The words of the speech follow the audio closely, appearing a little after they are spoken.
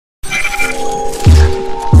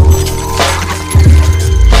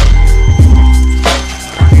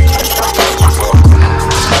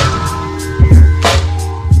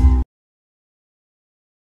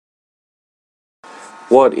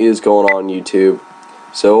What is going on, YouTube?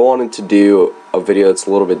 So I wanted to do a video that's a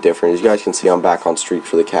little bit different. As you guys can see, I'm back on Streak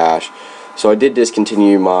for the Cash. So I did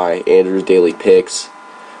discontinue my Andrew's Daily Picks,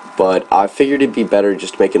 but I figured it'd be better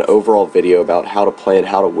just to make an overall video about how to play and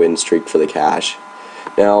how to win Streak for the Cash.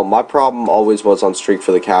 Now, my problem always was on Streak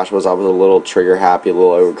for the Cash was I was a little trigger happy, a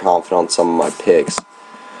little overconfident on some of my picks.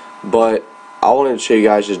 But I wanted to show you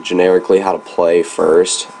guys just generically how to play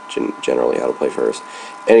first. Generally how to play first.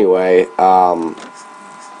 Anyway,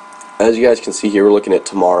 as you guys can see here, we're looking at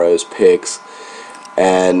tomorrow's picks,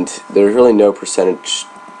 and there's really no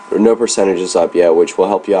percentages up yet, which will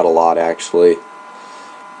help you out a lot actually.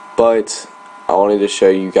 But I wanted to show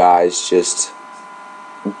you guys just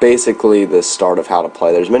basically the start of how to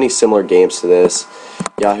play. There's many similar games to this.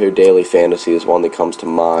 Yahoo Daily Fantasy is one that comes to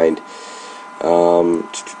mind.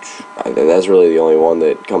 That's really the only one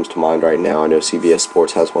that comes to mind right now. I know CBS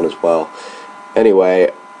Sports has one as well.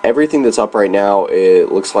 Anyway, everything that's up right now,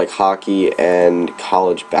 it looks like hockey and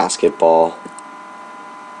college basketball.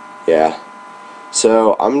 Yeah.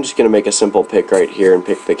 So I'm just going to make a simple pick right here and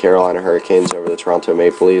pick the Carolina Hurricanes over the Toronto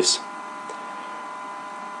Maple Leafs.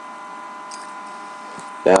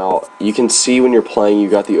 Now, you can see when you're playing, you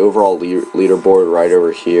got the overall leaderboard right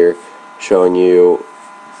over here, showing you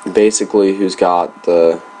basically who's got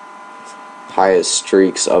the highest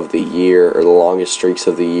streaks of the year, or the longest streaks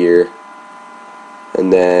of the year,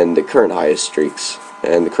 and then the current highest streaks,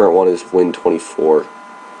 and the current one is win 24,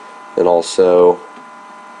 and also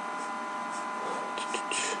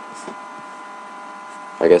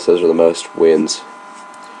I guess those are the most wins.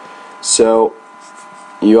 So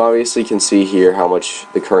you obviously can see here how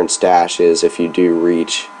much the current stash is if you do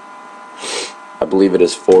reach, I believe it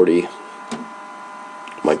is 40, it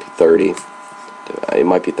might be 30, it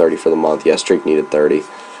might be 30 for the month. Yeah, Streak needed 30.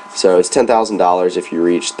 So it's $10,000 if you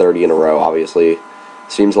reach 30 in a row. Obviously,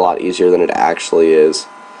 seems a lot easier than it actually is.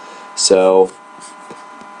 So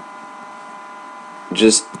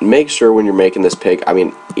just make sure when you're making this pick, I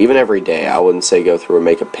mean, even every day, I wouldn't say go through and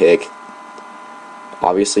make a pick.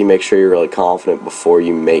 Obviously, make sure you're really confident before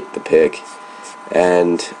you make the pick.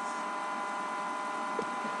 And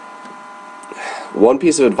one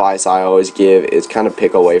piece of advice I always give is kind of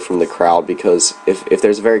pick away from the crowd, because if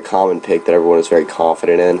there's a very common pick that everyone is very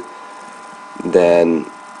confident in, then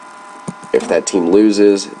if that team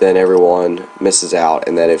loses, then everyone misses out,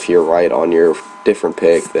 and then if you're right on your different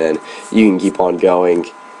pick, then you can keep on going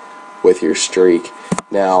with your streak.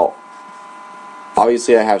 Now,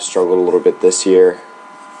 obviously I have struggled a little bit this year,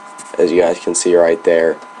 as you guys can see right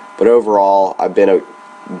there, but overall I've been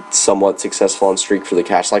somewhat successful on Streak for the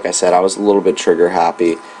Cash. Like I said, I was a little bit trigger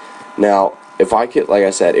happy. Now, if I could, like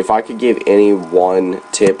I said, if I could give any one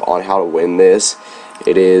tip on how to win this,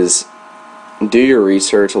 it is do your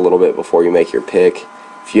research a little bit before you make your pick.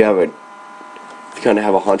 If you kind of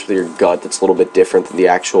have a hunch with your gut that's a little bit different than the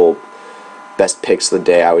actual best picks of the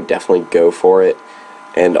day, I would definitely go for it.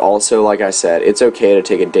 And also, like I said, it's okay to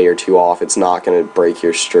take a day or two off. It's not going to break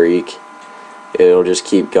your streak. It'll just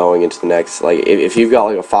keep going into the next, like, if you've got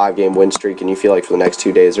like a 5-game win streak and you feel like for the next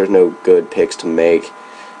 2 days there's no good picks to make,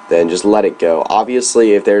 then just let it go.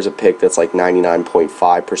 Obviously, if there's a pick that's like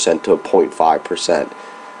 99.5% to 0.5%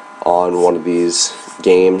 on one of these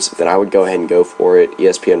games, then I would go ahead and go for it.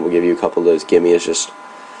 ESPN will give you a couple of those gimmies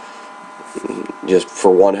just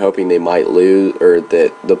for one, hoping they might lose, or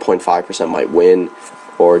that the 0.5% might win,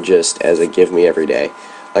 or just as a give me every day.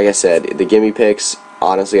 Like I said, the gimme picks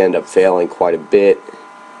honestly end up failing quite a bit.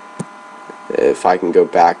 If I can go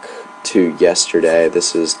back to yesterday,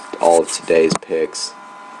 this is all of today's picks.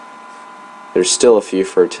 There's still a few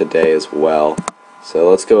for today as well.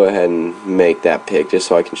 So let's go ahead and make that pick just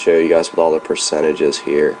so I can show you guys with all the percentages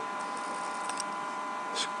here.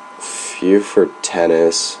 A few for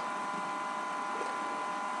tennis.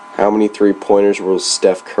 How many three-pointers will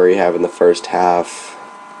Steph Curry have in the first half?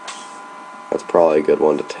 That's probably a good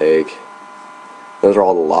one to take. Those are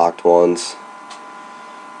all the locked ones.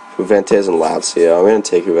 Juventus and Lazio. I'm going to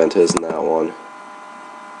take Juventus in that one.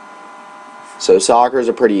 So soccer is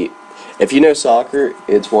a pretty... If you know soccer,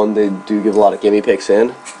 it's one they do give a lot of gimme picks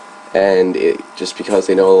in. And just because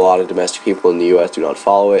they know a lot of domestic people in the U.S. do not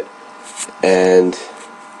follow it. And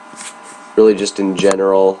really just in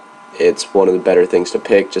general, it's one of the better things to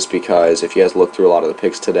pick, just because if you guys look through a lot of the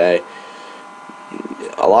picks today,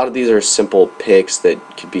 a lot of these are simple picks that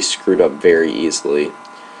could be screwed up very easily.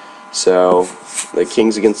 So the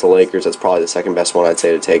Kings against the Lakers, that's probably the second best one I'd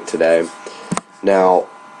say to take today. Now,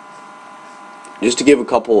 just to give a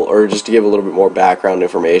little bit more background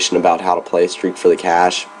information about how to play Streak for the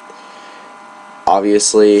Cash,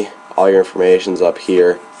 obviously all your information's up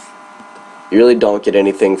here. You really don't get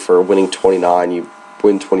anything for winning 29. You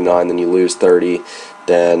win 29, then you lose 30,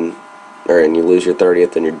 and you lose your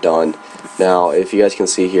 30th, then you're done. Now, if you guys can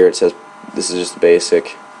see here, it says this is just the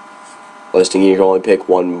basic listing. You can only pick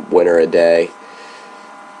one winner a day.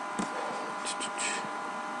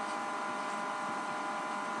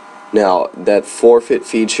 Now, that forfeit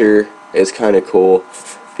feature is kind of cool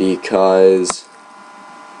because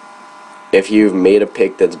if you've made a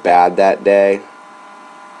pick that's bad that day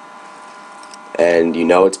and you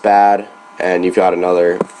know it's bad and you got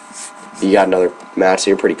another match that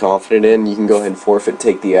you're pretty confident in, you can go ahead and forfeit,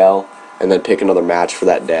 take the L, and then pick another match for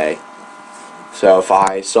that day. So if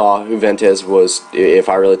I saw if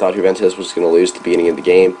I really thought Juventus was going to lose at the beginning of the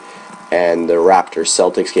game and the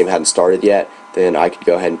Raptors-Celtics game hadn't started yet, then I could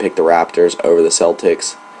go ahead and pick the Raptors over the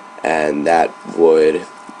Celtics, and that would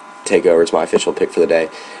take over as my official pick for the day.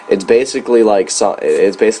 It's basically like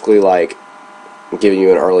giving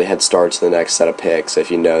you an early head start to the next set of picks if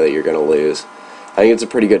you know that you're going to lose. I think it's a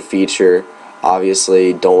pretty good feature.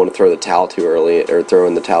 Obviously, don't want to throw in the towel too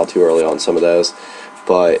early on some of those,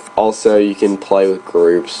 but also you can play with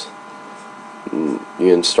groups. You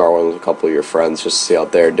can start one with a couple of your friends just to see how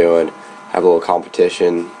they're doing. Have a little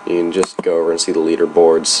competition. You can just go over and see the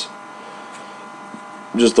leaderboards.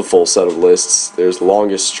 Just the full set of lists. There's the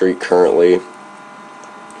longest streak currently.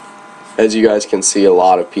 As you guys can see, a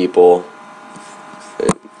lot of people.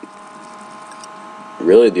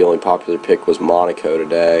 Really, the only popular pick was Monaco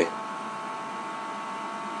today.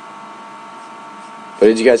 But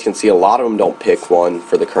as you guys can see, a lot of them don't pick one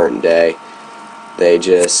for the current day. They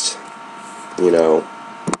just,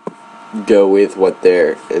 go with what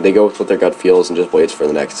their gut feels and just waits for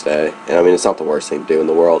the next day. And I mean, it's not the worst thing to do in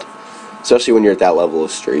the world, especially when you're at that level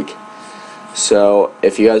of streak. So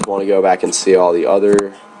if you guys want to go back and see all the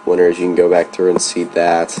other winners, you can go back through and see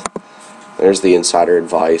that. There's the insider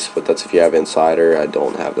advice, but that's if you have insider. I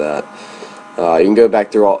don't have that. You can go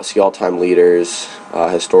back through see all-time leaders,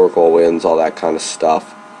 historical wins, all that kind of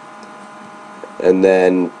stuff, and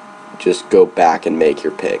then just go back and make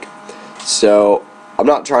your pick. So I'm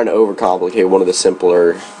not trying to overcomplicate.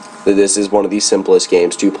 This is one of the simplest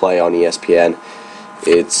games to play on ESPN.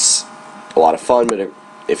 It's a lot of fun, but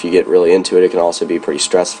if you get really into it, it can also be pretty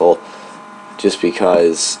stressful, just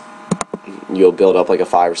because you'll build up like a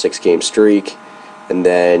 5 or 6 game streak, and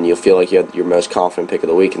then you'll feel like you have your most confident pick of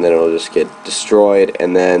the week, and then it'll just get destroyed,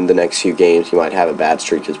 and then the next few games you might have a bad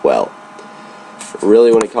streak as well.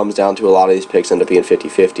 Really, when it comes down to, a lot of these picks end up being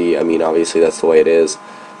 50-50. I mean, obviously that's the way it is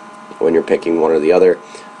when you're picking one or the other,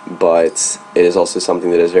 but it is also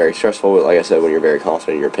something that is very stressful, like I said, when you're very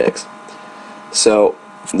confident in your picks. So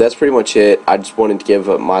that's pretty much it. I just wanted to give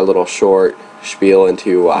my little short spiel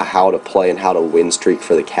into how to play and how to win streak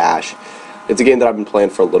for the cash. It's a game that I've been playing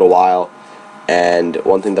for a little while, and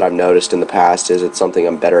one thing that I've noticed in the past is it's something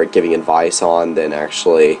I'm better at giving advice on than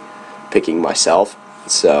actually picking myself.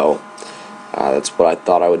 So that's what I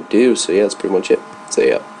thought I would do. So yeah, that's pretty much it. So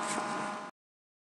yeah.